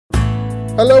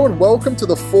Hello and welcome to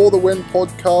the For the Win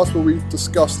podcast, where we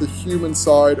discuss the human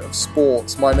side of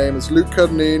sports. My name is Luke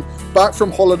Cudneen, back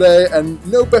from holiday, and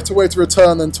no better way to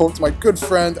return than talk to my good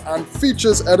friend and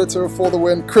features editor of For the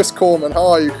Win, Chris Corman. How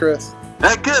are you, Chris?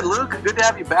 Good, Luke. Good to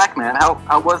have you back, man.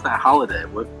 How was that holiday?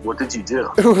 What did you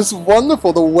do? It was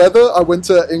wonderful. The weather, I went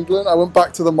to England. I went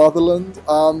back to the motherland.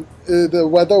 The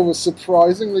weather was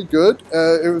surprisingly good.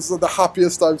 It was the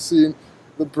happiest I've seen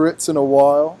the Brits in a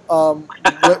while.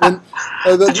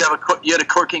 Did you had a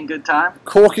corking good time?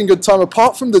 Corking good time,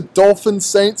 apart from the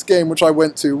Dolphins-Saints game, which I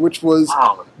went to, which was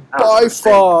by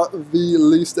far the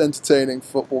least entertaining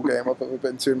football game I've ever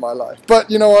been to in my life.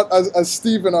 But you know what, as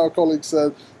Stephen, our colleague,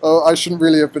 said, I shouldn't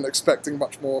really have been expecting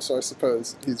much more, so I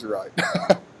suppose he's right.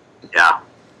 Yeah,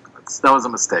 that was a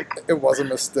mistake. It was a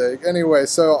mistake. Anyway,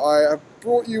 so I have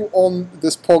brought you on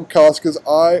this podcast because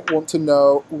I want to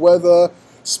know whether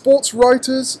sports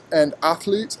writers and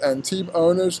athletes and team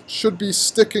owners should be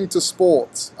sticking to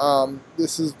sports.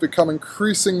 This has become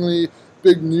increasingly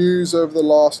big news over the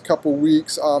last couple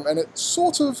weeks, and it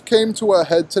sort of came to a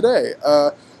head today.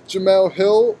 Jemele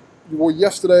Hill,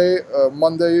 yesterday,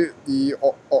 Monday, the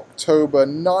October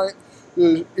 9th,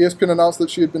 ESPN announced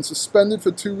that she had been suspended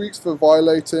for 2 weeks for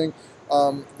violating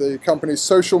the company's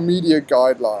social media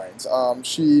guidelines.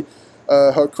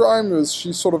 Her crime was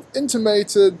she sort of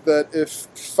intimated that if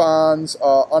fans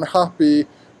are unhappy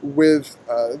with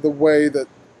the way that,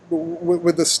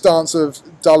 with the stance of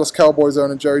Dallas Cowboys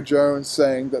owner Jerry Jones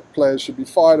saying that players should be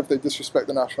fired if they disrespect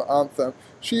the national anthem,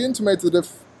 she intimated that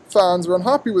if fans are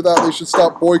unhappy with that, they should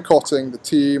start boycotting the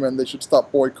team and they should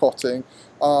start boycotting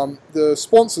the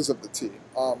sponsors of the team.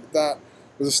 That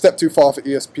was a step too far for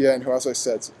ESPN, who, as I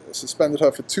said, suspended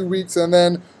her for 2 weeks. And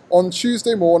then on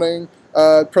Tuesday morning,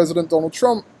 President Donald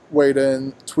Trump weighed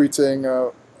in,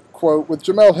 tweeting, quote, "With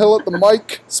Jemele Hill at the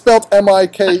mic," spelled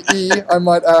M-I-K-E, I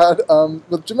might add,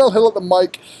 "with Jemele Hill at the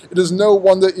mic, it is no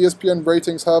wonder ESPN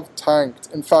ratings have tanked.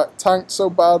 In fact, tanked so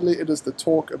badly, it is the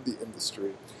talk of the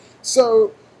industry."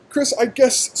 So, Chris, I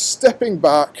guess stepping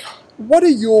back, what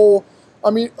is your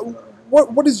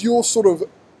sort of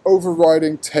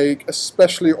overriding take,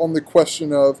 especially on the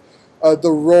question of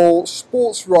the role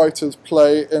sports writers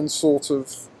play in sort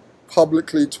of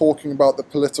publicly talking about the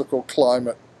political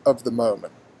climate of the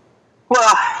moment?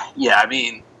 Well, yeah, I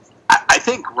mean, I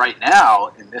think right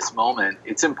now, in this moment,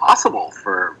 it's impossible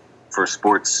for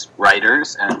sports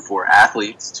writers and for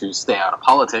athletes to stay out of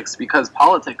politics because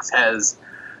politics has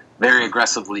very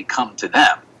aggressively come to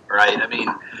them, right? I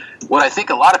mean, what I think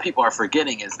a lot of people are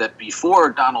forgetting is that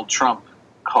before Donald Trump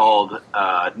called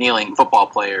kneeling football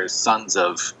players sons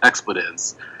of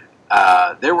expletives,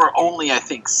 there were only, I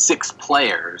think, 6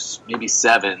 players, maybe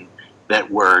 7,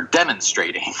 that were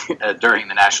demonstrating during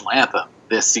the national anthem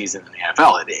this season in the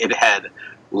NFL. It had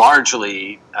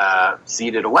largely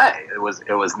ceded away. It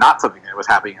was not something that was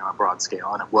happening on a broad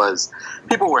scale, and it was,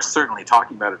 people were certainly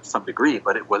talking about it to some degree,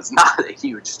 but it was not a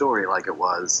huge story like it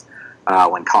was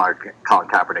when Colin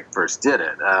Kaepernick first did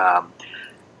it.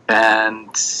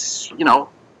 And, you know,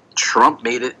 Trump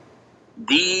made it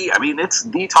it's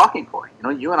the talking point. You know,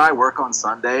 you and I work on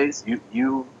Sundays.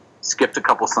 You skipped a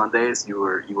couple Sundays. You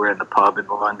were in the pub in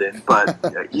London, but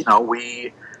you know,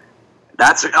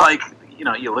 that's like, you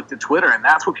know, you looked at Twitter and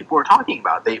that's what people were talking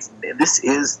about. This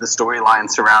is the storyline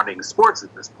surrounding sports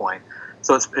at this point.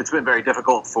 So it's been very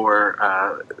difficult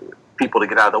for people to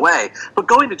get out of the way. But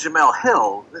going to Jemele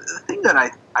Hill, the thing that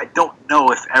I don't know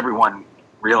if everyone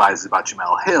realizes about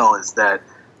Jemele Hill is that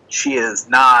she is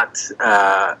not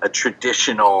a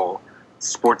traditional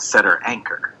SportsCenter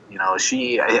anchor. You know,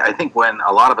 I think when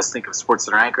a lot of us think of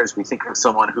SportsCenter anchors, we think of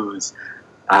someone who's,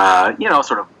 you know,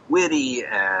 sort of witty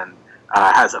and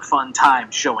has a fun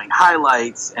time showing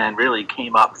highlights and really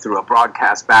came up through a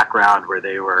broadcast background where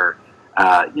they were,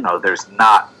 you know, there's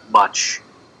not much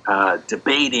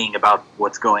debating about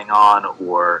what's going on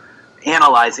or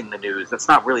analyzing the news. That's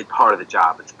not really part of the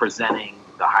job. It's presenting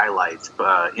the highlights,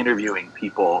 interviewing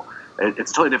people. It's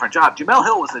a totally different job. Jemele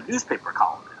Hill was a newspaper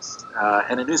columnist,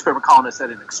 and a newspaper columnist at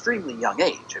an extremely young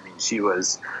age. I mean, she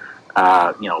was,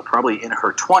 you know, probably in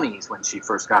her 20s when she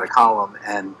first got a column,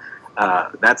 and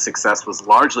that success was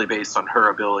largely based on her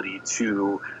ability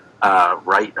to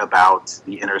write about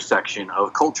the intersection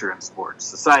of culture in sports,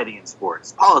 society in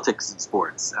sports, politics in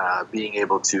sports, being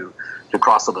able to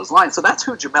cross all those lines. So that's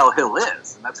who Jemele Hill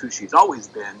is, and that's who she's always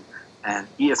been. And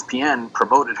ESPN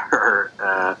promoted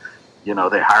her, you know,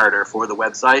 they hired her for the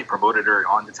website, promoted her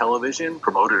onto television,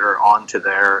 promoted her onto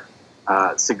their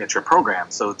signature program.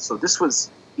 So this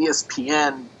was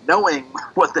ESPN knowing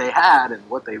what they had and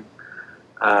what they,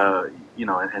 you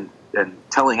know, and and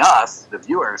telling us, the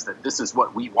viewers, that this is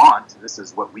what we want, this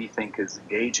is what we think is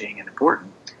engaging and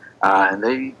important. And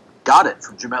they got it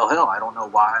from Jemele Hill. I don't know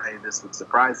why this would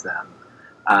surprise them.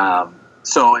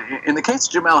 So in the case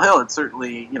of Jemele Hill, it's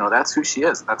certainly, that's who she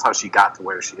is. That's how she got to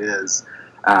where she is.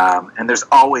 And there's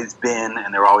always been,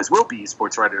 and there always will be,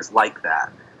 sports writers like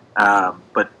that.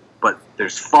 But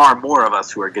there's far more of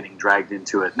us who are getting dragged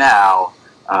into it now,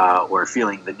 or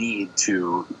feeling the need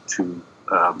to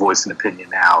voice an opinion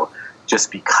now,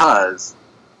 just because,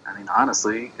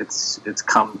 honestly, it's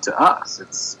come to us.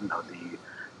 It's,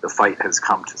 the fight has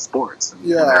come to sports, and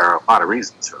there are a lot of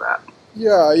reasons for that.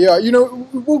 Yeah.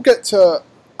 We'll get to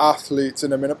athletes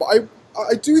in a minute, but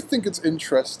I do think it's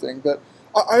interesting that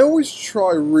I always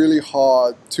try really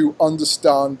hard to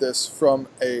understand this from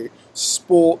a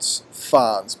sports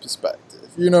fan's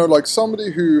perspective. Like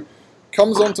somebody who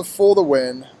comes on to For the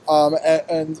Win,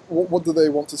 and what do they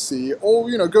want to see? Or,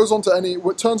 goes on to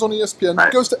turns on ESPN,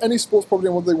 right. Goes to any sports property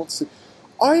and what do they want to see?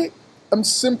 I am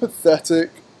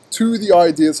sympathetic to the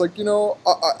idea. It's like,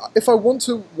 if I want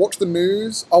to watch the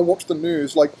news, I'll watch the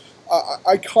news. Like,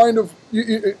 I'm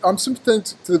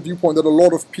sympathetic to the viewpoint that a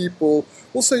lot of people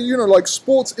will say, like,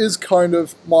 sports is kind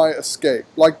of my escape.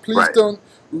 Like, please right. don't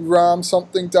ram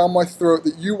something down my throat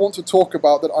that you want to talk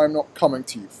about that I'm not coming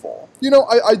to you for.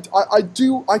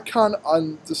 I can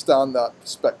understand that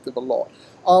perspective a lot.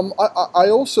 I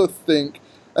also think,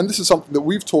 and this is something that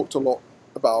we've talked a lot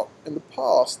about in the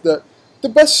past, that the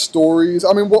best stories,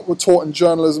 what we're taught in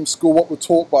journalism school, what we're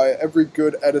taught by every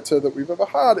good editor that we've ever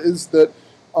had, is that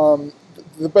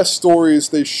the best stories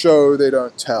they show, they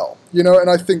don't tell. And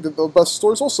I think that the best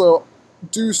stories also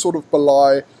do sort of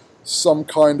belie some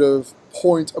kind of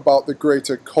point about the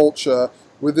greater culture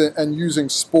within, and using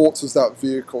sports as that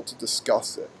vehicle to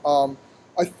discuss it.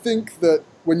 I think that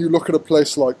when you look at a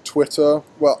place like Twitter,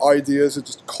 where ideas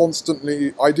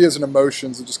and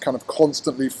emotions are just kind of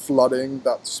constantly flooding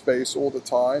that space all the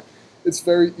time, it's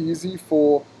very easy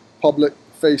for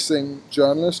public-facing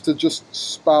journalists to just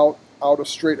spout out a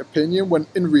straight opinion, when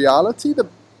in reality,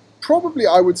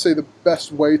 I would say the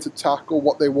best way to tackle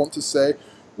what they want to say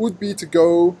would be to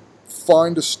go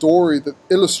find a story that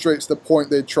illustrates the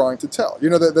point they're trying to tell.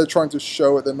 They're trying to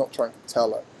show it, they're not trying to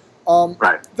tell it.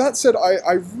 Right. That said,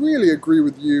 I really agree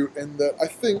with you in that I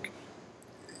think,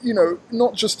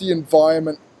 not just the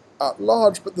environment at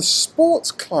large, but the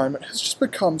sports climate has just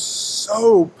become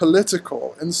so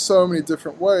political in so many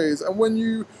different ways. And when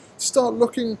you start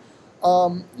looking,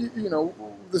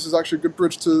 this is actually a good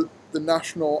bridge to the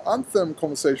national anthem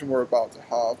conversation we're about to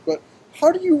have, but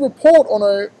how do you report on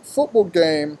a football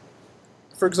game,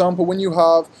 for example, when you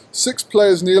have 6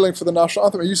 players kneeling for the national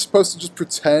anthem? Are you supposed to just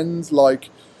pretend like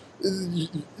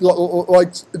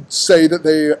say that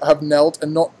they have knelt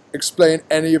and not explain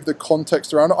any of the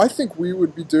context around it? I think we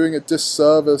would be doing a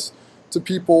disservice to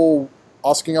people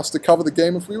asking us to cover the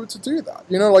game if we were to do that.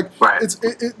 right.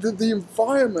 The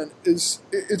environment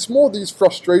it's more these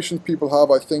frustrations people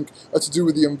have, I think, are to do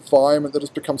with the environment that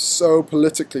has become so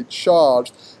politically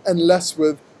charged, and less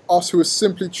with us who are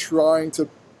simply trying to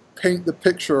paint the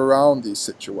picture around these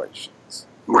situations.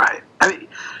 Right.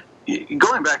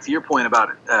 Going back to your point about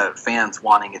fans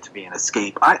wanting it to be an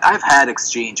escape, I've had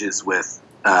exchanges with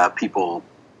people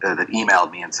that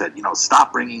emailed me and said,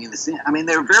 stop bringing this in.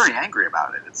 They're very angry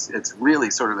about it. It's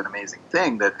really sort of an amazing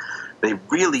thing that they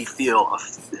really feel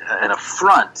an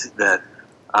affront that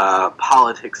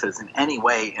politics has in any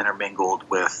way intermingled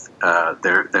with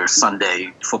their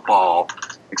Sunday football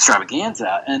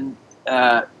extravaganza. And,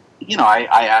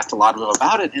 I asked a lot of them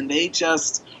about it, and they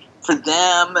just, for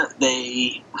them,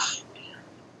 they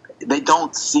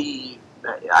don't see,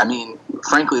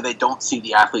 frankly, they don't see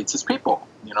the athletes as people.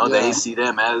 They see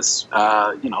them as,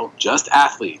 just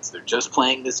athletes. They're just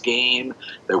playing this game.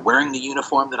 They're wearing the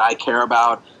uniform that I care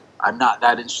about. I'm not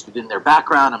that interested in their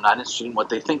background. I'm not interested in what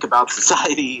they think about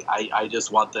society. I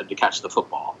just want them to catch the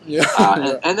football. Yeah.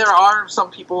 And there are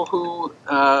some people who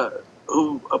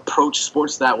approach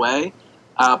sports that way,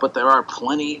 but there are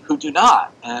plenty who do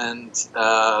not. And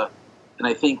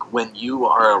I think when you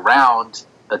are around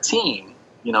a team,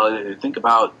 think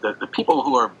about the people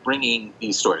who are bringing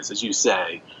these stories. As you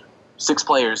say, 6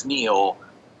 players kneel,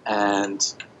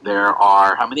 and there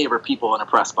are how many ever people in a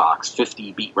press box?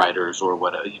 50 beat writers, or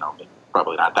what?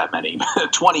 Probably not that many.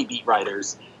 20 beat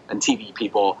writers and TV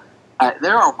people.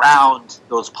 They're around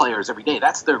those players every day.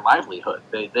 That's their livelihood.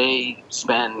 They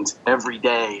spend every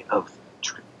day of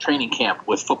training camp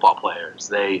with football players.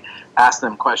 They ask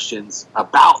them questions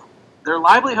about their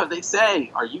livelihood. They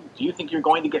say, do you think you're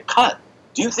going to get cut?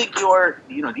 Do you think do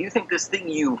you think this thing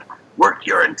you worked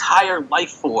your entire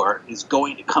life for is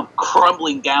going to come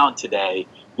crumbling down today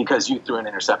because you threw an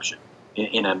interception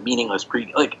in a meaningless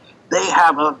pre. Like, they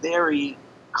have a very,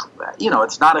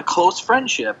 it's not a close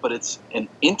friendship, but it's an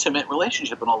intimate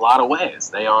relationship in a lot of ways.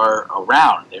 They are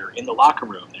around. They're in the locker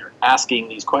room. They're asking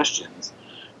these questions.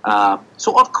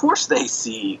 So of course they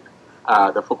see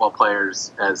the football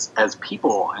players as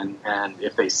people, and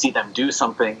if they see them do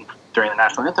something during the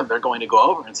national anthem, they're going to go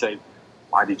over and say,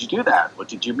 "Why did you do that? What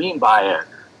did you mean by it?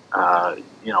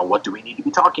 What do we need to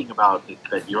be talking about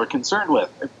that you're concerned with?"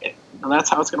 And that's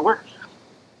how it's going to work.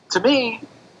 To me,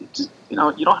 just, you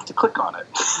don't have to click on it.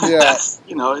 Yeah. It's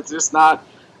just not.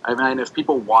 I mean, if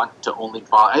people want to only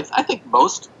follow, I think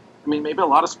maybe a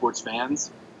lot of sports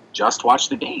fans just watch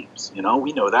the games.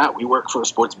 We know that. We work for a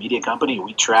sports media company.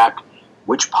 We track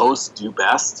which posts do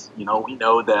best. We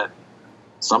know that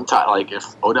sometimes, like,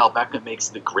 if Odell Beckham makes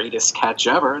the greatest catch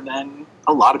ever, then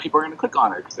a lot of people are going to click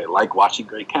on it because they like watching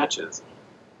great catches.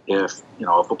 If,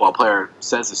 a football player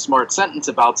says a smart sentence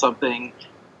about something,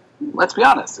 let's be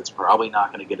honest, it's probably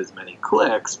not going to get as many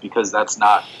clicks because there's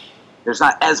not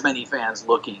as many fans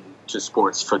looking to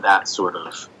sports for that sort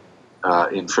of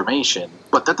information.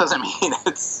 But that doesn't mean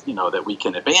it's, that we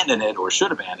can abandon it or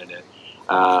should abandon it.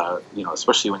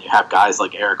 Especially when you have guys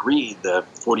like Eric Reed, the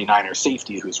 49ers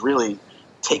safety, who's really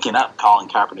taken up Colin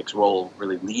Kaepernick's role,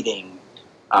 really leading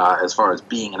as far as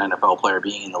being an NFL player,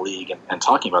 being in the league, and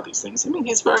talking about these things. I mean,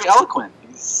 he's very eloquent.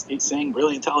 He's saying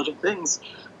really intelligent things.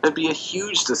 It'd be a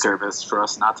huge disservice for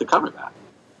us not to cover that.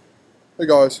 Hey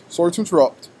guys, sorry to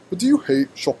interrupt, but do you hate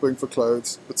shopping for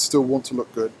clothes but still want to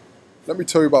look good? Let me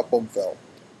tell you about Bombfell.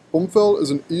 Bombfell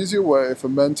is an easier way for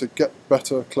men to get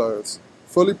better clothes.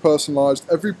 Fully personalized,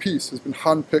 every piece has been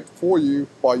handpicked for you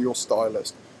by your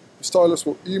stylist. The stylist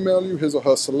will email you his or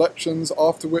her selections,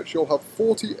 after which you'll have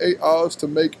 48 hours to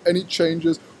make any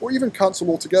changes or even cancel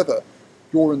altogether.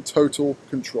 You're in total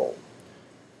control.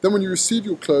 Then when you receive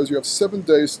your clothes, you have 7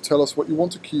 days to tell us what you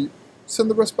want to keep, send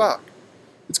the rest back.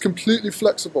 It's completely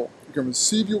flexible. You can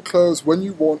receive your clothes when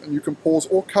you want and you can pause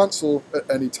or cancel at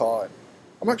any time.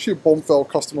 I'm actually a Bombfell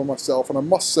customer myself, and I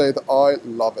must say that I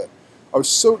love it. I was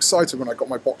so excited when I got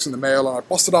my box in the mail and I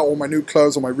busted out all my new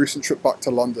clothes on my recent trip back to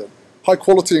London. High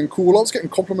quality and cool, I was getting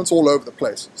compliments all over the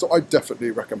place, so I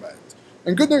definitely recommend.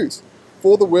 And good news,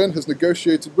 For the Win has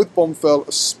negotiated with Bombfell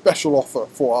a special offer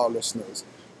for our listeners.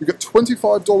 You get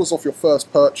 $25 off your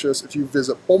first purchase if you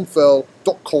visit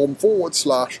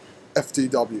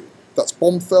bombfell.com/FTW. That's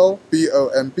Bombfell,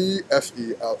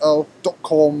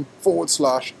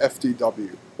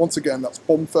 BOMBFELL.com/FTW. Once again, that's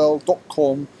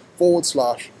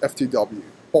bombfell.com/FTW.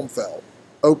 Bombfell.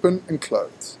 Open and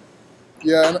close.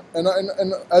 Yeah, and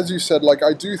as you said, like,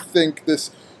 I do think this,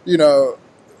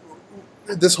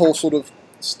 this whole sort of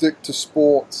stick to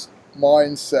sports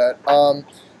mindset,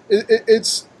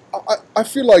 I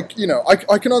feel like,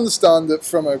 I can understand that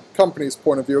from a company's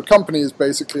point of view. A company is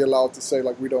basically allowed to say,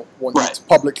 like, we don't want you to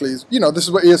publicly, this is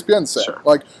what ESPN said. Sure.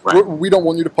 Like, we don't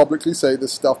want you to publicly say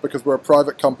this stuff because we're a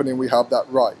private company and we have that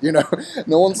right.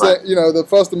 No one said, the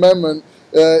First Amendment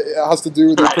has to do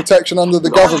with the protection under the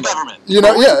government.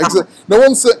 No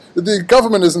one said, the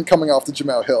government isn't coming after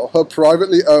Jemele Hill. Her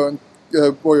privately owned,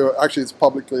 actually it's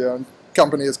publicly owned,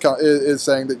 company is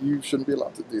saying that you shouldn't be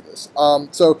allowed to do this.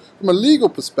 So from a legal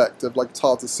perspective, like, it's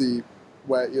hard to see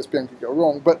where ESPN could go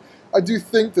wrong. But I do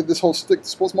think that this whole stick to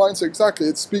sports mindset, exactly,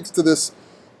 it speaks to this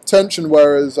tension,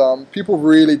 whereas people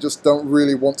really just don't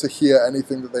really want to hear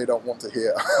anything that they don't want to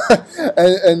hear.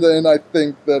 and I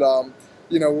think that,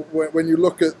 when you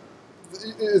look at,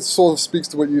 it sort of speaks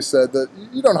to what you said, that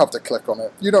you don't have to click on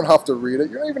it. You don't have to read it.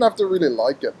 You don't even have to really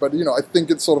like it. But, I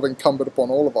think it's sort of incumbent upon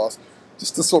all of us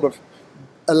just to sort of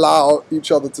allow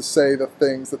each other to say the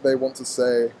things that they want to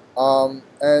say, and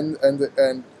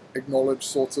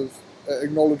acknowledge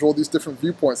all these different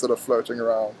viewpoints that are floating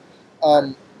around,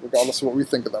 regardless of what we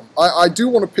think of them. I do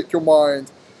want to pick your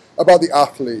mind about the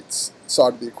athletes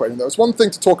side of the equation. Though it's one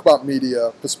thing to talk about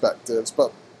media perspectives,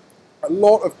 but a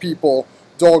lot of people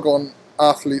dog on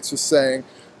athletes for saying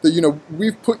that,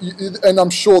 we've put you, and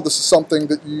I'm sure this is something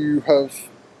that you have,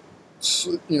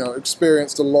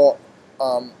 experienced a lot,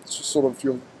 sort of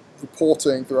your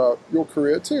reporting throughout your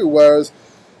career too, whereas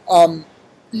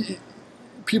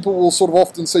people will sort of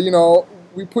often say,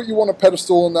 we put you on a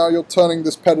pedestal and now you're turning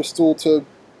this pedestal to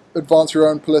advance your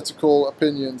own political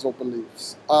opinions or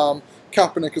beliefs.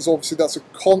 Kaepernick is obviously, that's a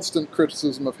constant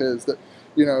criticism of his, that,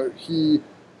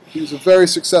 he's a very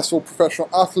successful professional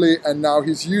athlete and now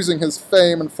he's using his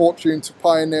fame and fortune to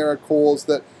pioneer a cause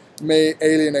that may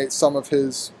alienate some of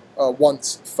his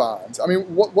once fans. I mean,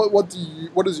 what do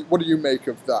you make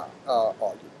of that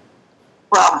argument?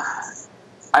 Well,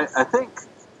 I think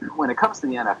when it comes to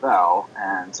the NFL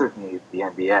and certainly the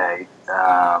NBA,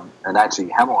 and actually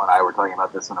Hemel and I were talking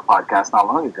about this in a podcast not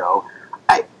long ago,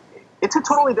 it's a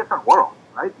totally different world,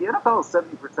 right? The NFL is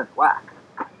 70% black.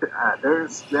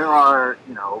 There are,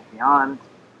 beyond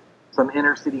some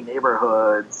inner city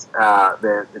neighborhoods,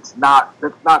 that's not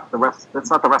the rest of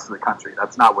the country.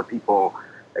 That's not what people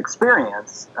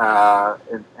experience,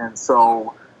 and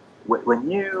so when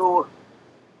you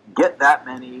get that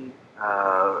many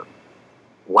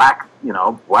black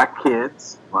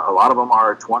kids, a lot of them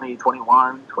are 20,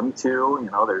 21, 22,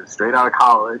 they're straight out of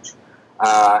college,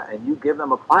 and you give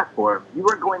them a platform, you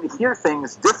are going to hear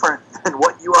things different than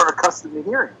what you are accustomed to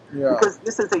hearing, because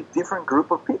this is a different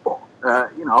group of people.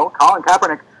 Colin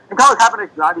Kaepernick,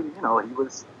 not even, he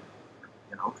was,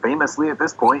 famously at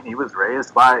this point, he was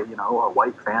raised by, a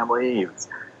white family.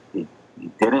 He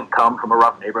didn't come from a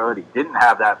rough neighborhood. He didn't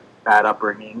have that bad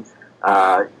upbringing.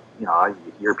 You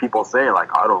hear people say, like,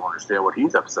 I don't understand what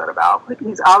he's upset about. Like,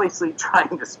 he's obviously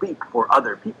trying to speak for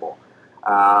other people.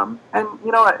 And,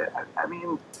 I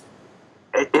mean,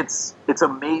 it's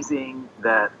amazing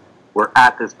that we're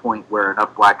at this point where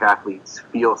enough black athletes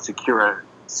feel secure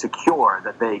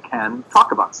that they can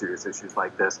talk about serious issues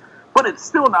like this. But it's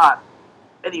still not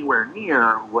anywhere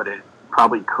near what it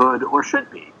probably could or should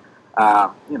be.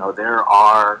 There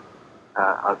are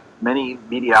many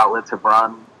media outlets have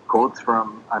run quotes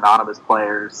from anonymous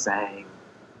players saying,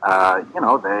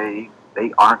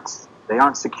 they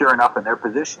aren't secure enough in their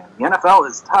position. The NFL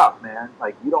is tough, man.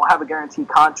 Like, you don't have a guaranteed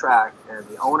contract, and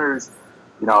the owners,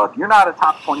 if you're not a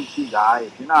top 22 guy,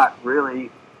 if you're not really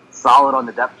solid on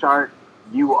the depth chart,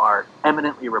 you are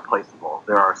eminently replaceable.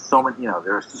 There are so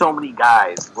many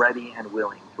guys ready and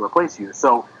willing to replace you.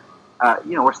 So,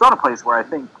 we're still in a place where I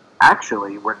think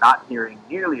actually we're not hearing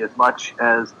nearly as much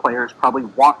as players probably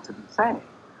want to be saying.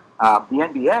 The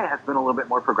NBA has been a little bit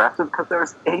more progressive because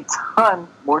there's a ton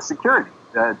more security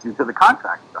due to the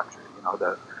contract structure.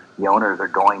 The owners are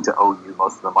going to owe you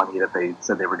most of the money that they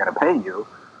said they were going to pay you.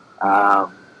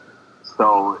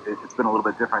 So it's been a little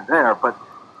bit different there. But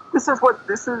this is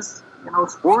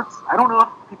sports. I don't know if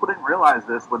people didn't realize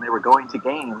this when they were going to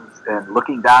games and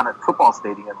looking down at football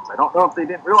stadiums. I don't know if they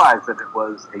didn't realize that it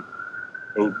was a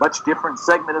much different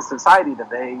segment of society that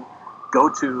they go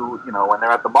to, when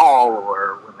they're at the mall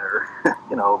or when they're,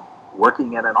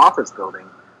 working in an office building.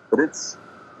 But it's,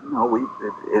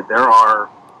 there are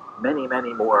many,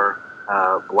 many more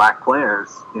black players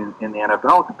in the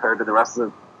NFL compared to the rest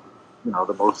of,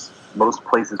 the most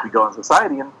places we go in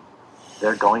society, and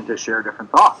they're going to share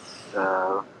different thoughts.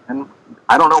 And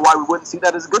I don't know why we wouldn't see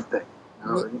that as a good thing.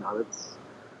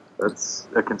 That's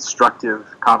a constructive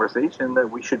conversation that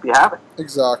we should be having.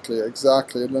 Exactly.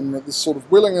 And then this sort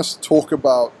of willingness to talk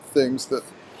about things that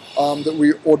that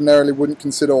we ordinarily wouldn't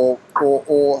consider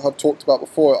or have talked about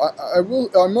before. I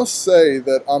must say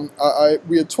that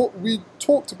we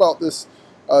talked about this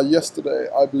yesterday,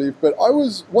 I believe. But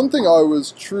one thing I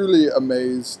was truly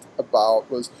amazed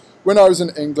about was when I was in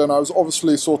England. I was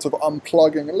obviously sort of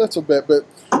unplugging a little bit, but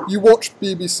you watch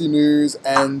BBC News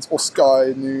or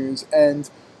Sky News, and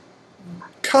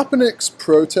Kaepernick's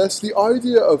protest, the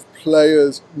idea of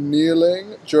players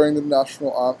kneeling during the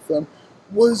national anthem,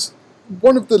 was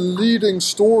one of the leading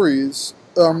stories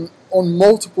on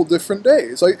multiple different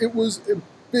days. Like, it was a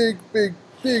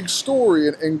big story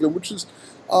in England, which is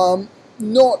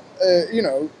not,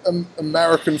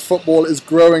 American football is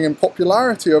growing in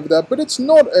popularity over there, but it's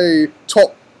not a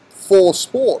top 4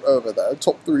 sport over there,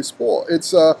 top 3 sport.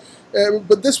 It's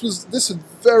but this had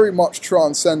very much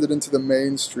transcended into the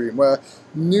mainstream, where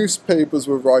newspapers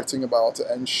were writing about it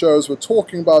and shows were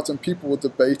talking about it and people were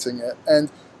debating it. And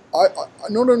I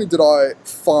not only did I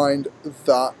find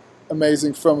that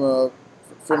amazing from a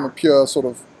pure sort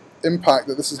of impact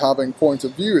that this is having point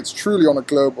of view, it's truly on a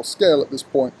global scale at this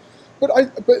point. But I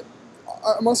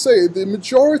must say, the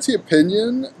majority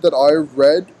opinion that I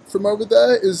read from over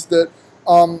there is that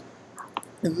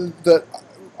that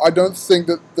I don't think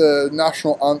that the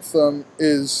national anthem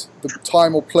is the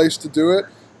time or place to do it,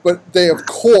 but they of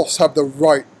course have the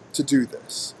right to do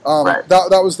this. Right.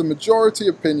 That was the majority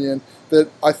opinion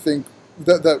that I think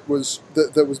that was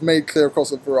made clear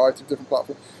across a variety of different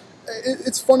platforms.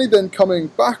 It's funny then coming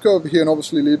back over here and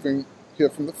obviously leaving here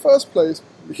from the first place,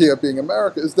 here being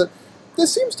America, is that there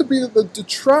seems to be that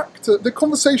the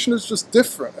conversation is just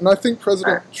different, and I think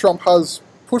President Trump has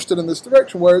pushed it in this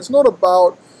direction where it's not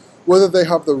about whether they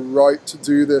have the right to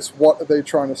do this, what are they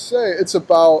trying to say. It's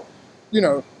about,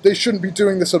 they shouldn't be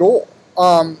doing this at all.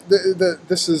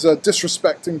 This is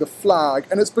disrespecting the flag,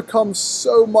 and it's become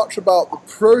so much about the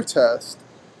protest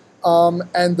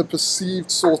and the perceived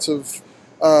sort of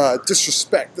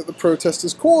disrespect that the protest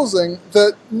is causing,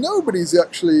 that nobody's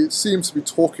actually seems to be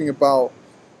talking about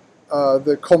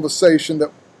the conversation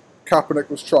that Kaepernick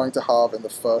was trying to have in the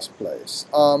first place.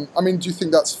 I mean, do you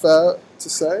think that's fair to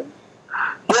say?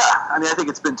 Yeah, I mean, I think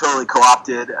it's been totally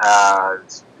co-opted,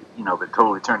 been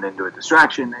totally turned into a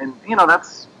distraction, and,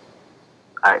 that's,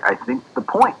 I think, the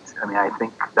point. I mean, I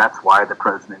think that's why the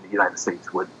President of the United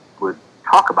States would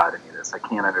talk about any of this. I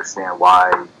can't understand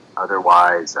why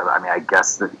otherwise. I mean, I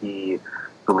guess that he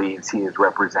believes he is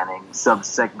representing some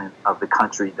segment of the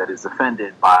country that is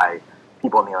offended by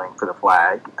people kneeling for the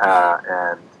flag,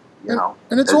 and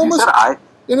it's almost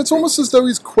it's almost as though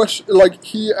he's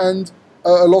he and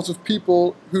a lot of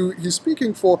people who he's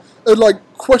speaking for are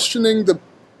questioning the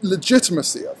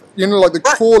legitimacy of it. The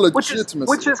core legitimacy,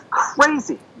 which is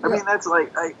crazy. I mean, that's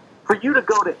for you to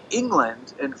go to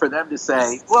England and for them to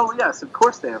say, well, yes, of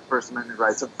course they have First Amendment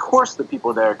rights. Of course the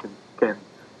people there can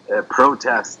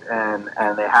protest and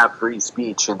they have free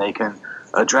speech and they can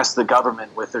address the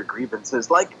government with their grievances.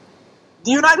 The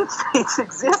United States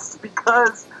exists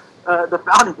because the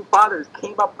Founding Fathers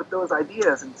came up with those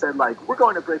ideas and said, we're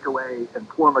going to break away and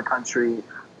form a country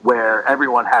where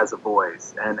everyone has a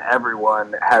voice and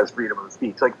everyone has freedom of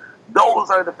speech. Those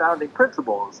are the founding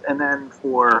principles. And then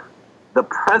for the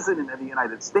President of the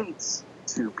United States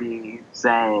to be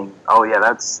saying, "Oh yeah,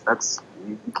 that's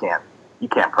you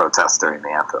can't protest during the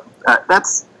anthem."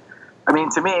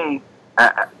 To me,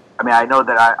 I know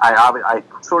that I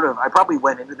probably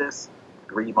went into this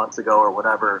 3 months ago or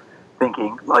whatever,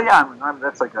 thinking, well, yeah,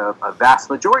 that's a vast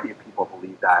majority of people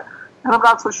believe that, and I'm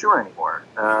not so sure anymore.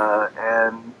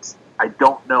 And I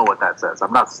don't know what that says.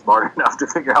 I'm not smart enough to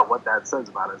figure out what that says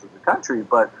about us as a country,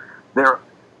 but there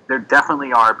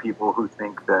definitely are people who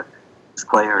think that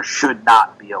players should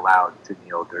not be allowed to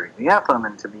kneel during the anthem,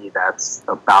 and to me that's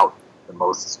about the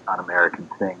most un-American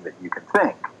thing that you can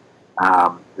think,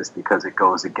 just because it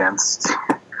goes against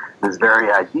this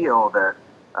very ideal that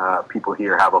people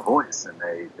here have a voice and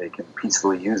they can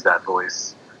peacefully use that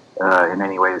voice in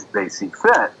any ways they see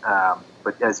fit.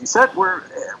 But as you said,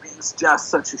 it's just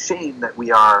such a shame that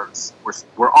we're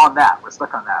on that. We're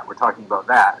stuck on that. We're talking about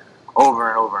that over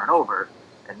and over and over,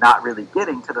 and not really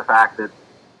getting to the fact that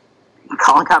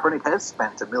Colin Kaepernick has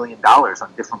spent $1 million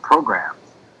on different programs.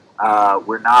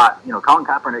 Colin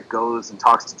Kaepernick goes and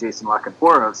talks to Jason La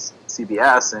Canfora of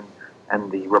CBS,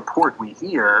 and the report we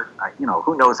hear,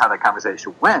 who knows how that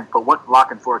conversation went, but what La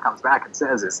Canfora comes back and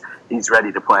says is he's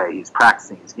ready to play, he's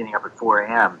practicing, he's getting up at 4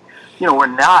 a.m. We're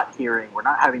not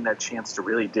having that chance to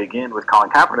really dig in with Colin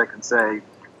Kaepernick and say,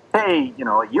 hey,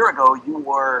 a year ago you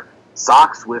wore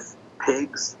socks with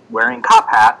pigs wearing cop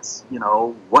hats.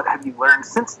 What have you learned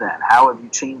since then? How have you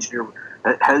changed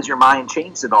has your mind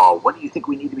changed at all? What do you think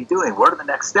we need to be doing? What are the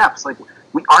next steps?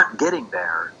 We aren't getting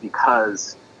there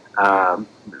because,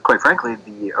 quite frankly,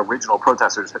 the original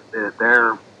protesters,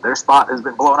 their spot has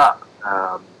been blown up.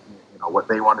 What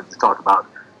they wanted to talk about,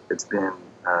 it's been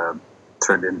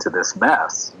turned into this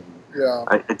mess. Yeah,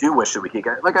 I do wish that we could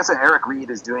get, like I said, Eric Reed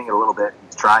is doing it a little bit.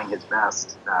 He's trying his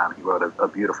best. He wrote a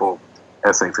beautiful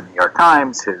essay for the New York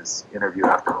Times. His interview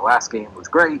after the last game was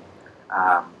great.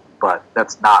 But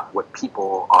that's not what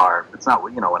people are. It's not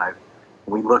what, when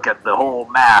we look at the whole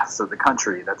mass of the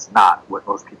country, that's not what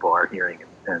most people are hearing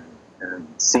and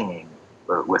seeing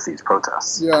with these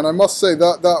protests. Yeah, and I must say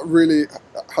that really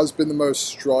has been the most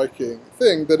striking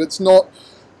thing, that it's not,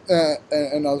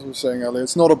 and as I was saying earlier,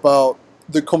 it's not about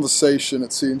the conversation,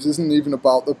 it seems, isn't even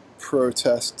about the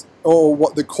protest or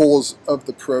what the cause of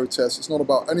the protest. It's not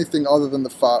about anything other than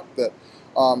the fact that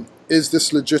is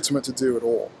this legitimate to do at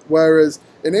all? Whereas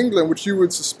in England, which you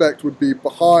would suspect would be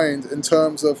behind in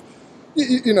terms of,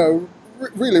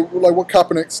 really what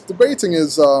Kaepernick's debating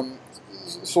is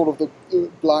sort of the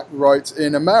black rights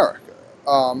in America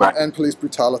right. and police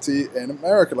brutality in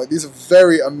America. These are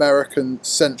very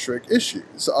American-centric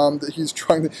issues that he's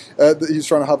trying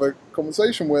to have a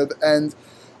conversation with, and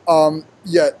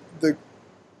yet the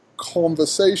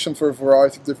conversation, for a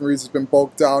variety of different reasons, has been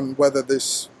bogged down in whether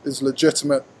this is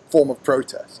legitimate form of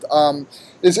protest.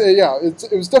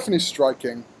 It was definitely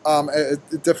striking.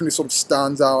 It definitely sort of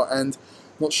stands out, and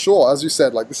not sure, as you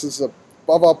said, this is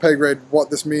above our pay grade what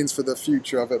this means for the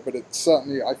future of it, but it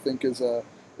certainly, I think, is a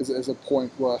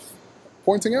point worth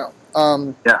pointing out.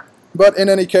 Yeah. But in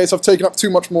any case, I've taken up too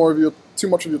much of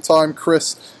your time,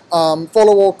 Chris.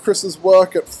 Follow all Chris's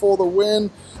work at For the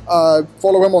Win.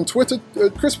 Follow him on Twitter.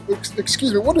 Chris,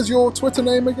 excuse me, what is your Twitter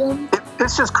name again?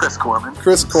 It's just Chris Corman.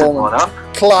 Chris Corman.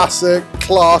 Classic,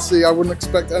 classy. I wouldn't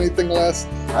expect anything less.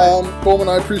 Corman,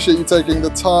 I appreciate you taking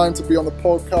the time to be on the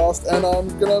podcast, and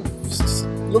I'm going to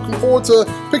looking forward to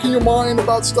picking your mind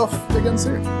about stuff again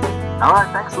soon. All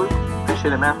right, thanks, Luke.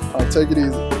 Appreciate it, man. All right, take it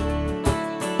easy.